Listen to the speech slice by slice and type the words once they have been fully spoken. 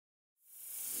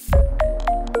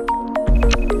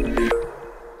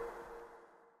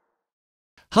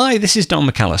Hi, this is Don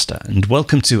McAllister and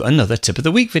welcome to another Tip of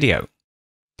the Week video.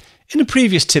 In a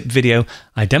previous tip video,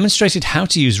 I demonstrated how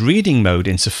to use reading mode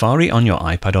in Safari on your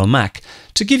iPad or Mac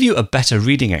to give you a better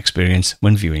reading experience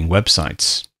when viewing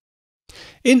websites.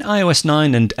 In iOS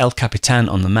 9 and El Capitan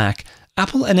on the Mac,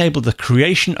 Apple enabled the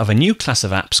creation of a new class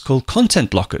of apps called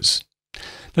content blockers.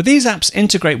 Now, these apps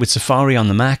integrate with Safari on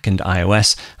the Mac and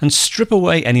iOS and strip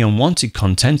away any unwanted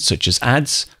content such as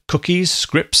ads, cookies,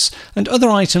 scripts, and other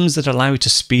items that allow you to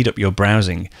speed up your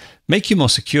browsing, make you more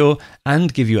secure,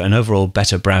 and give you an overall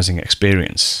better browsing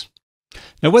experience.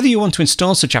 Now, whether you want to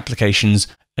install such applications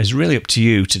is really up to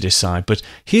you to decide, but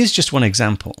here's just one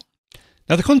example.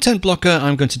 Now, the content blocker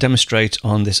I'm going to demonstrate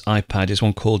on this iPad is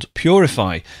one called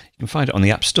Purify. You can find it on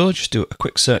the App Store. Just do a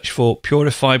quick search for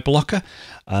Purify Blocker.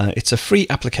 It's a free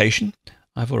application.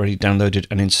 I've already downloaded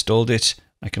and installed it.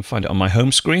 I can find it on my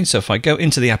home screen. So if I go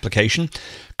into the application,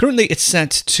 currently it's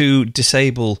set to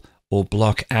disable or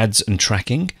block ads and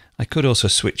tracking. I could also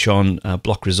switch on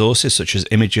block resources such as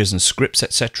images and scripts,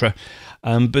 etc.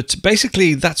 But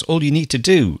basically, that's all you need to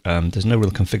do. There's no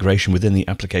real configuration within the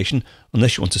application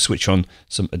unless you want to switch on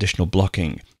some additional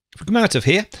blocking. If we come out of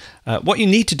here, what you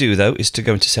need to do, though, is to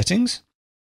go into Settings.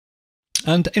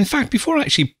 And in fact, before I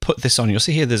actually put this on, you'll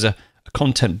see here there's a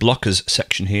Content Blockers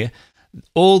section here.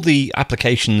 All the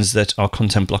applications that are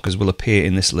content blockers will appear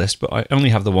in this list, but I only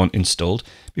have the one installed.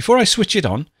 Before I switch it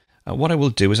on, what I will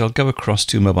do is I'll go across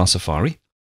to Mobile Safari.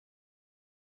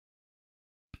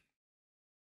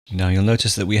 Now you'll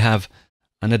notice that we have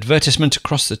an advertisement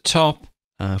across the top.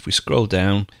 If we scroll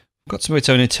down, we've got some of its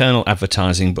own internal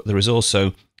advertising, but there is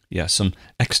also some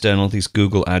external, these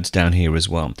Google ads down here as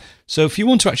well. So if you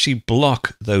want to actually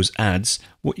block those ads,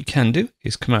 what you can do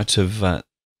is come out of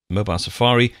Mobile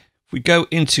Safari. If we go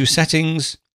into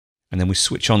Settings and then we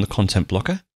switch on the content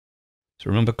blocker. So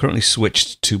remember, currently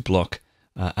switched to block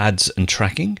ads and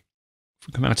tracking. If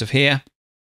we come out of here,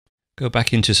 go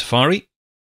back into Safari.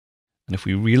 And if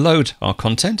we reload our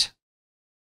content,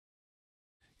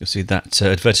 you'll see that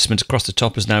advertisement across the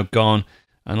top has now gone.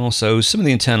 And also some of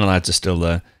the internal ads are still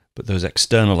there, but those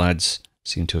external ads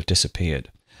seem to have disappeared.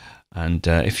 And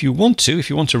if you want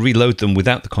to reload them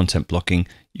without the content blocking,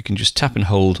 you can just tap and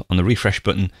hold on the refresh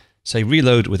button, say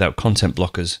reload without content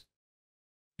blockers,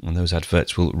 and those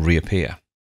adverts will reappear.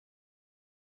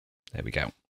 There we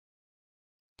go.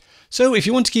 So if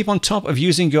you want to keep on top of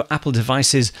using your Apple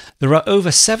devices, there are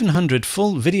over 700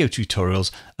 full video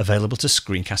tutorials available to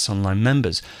ScreenCastsOnline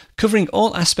members, covering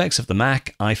all aspects of the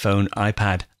Mac, iPhone,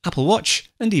 iPad, Apple Watch,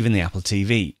 and even the Apple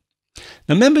TV.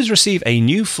 Now, members receive a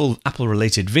new full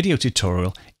Apple-related video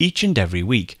tutorial each and every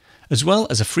week, as well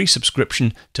as a free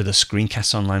subscription to the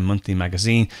ScreenCastsOnline monthly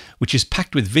magazine, which is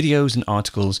packed with videos and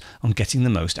articles on getting the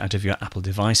most out of your Apple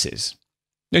devices.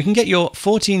 Now, you can get your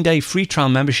 14-day free trial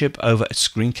membership over at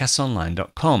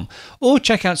ScreenCastsOnline.com, or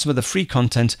check out some of the free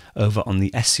content over on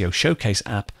the SEO Showcase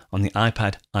app on the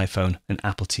iPad, iPhone, and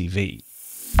Apple TV.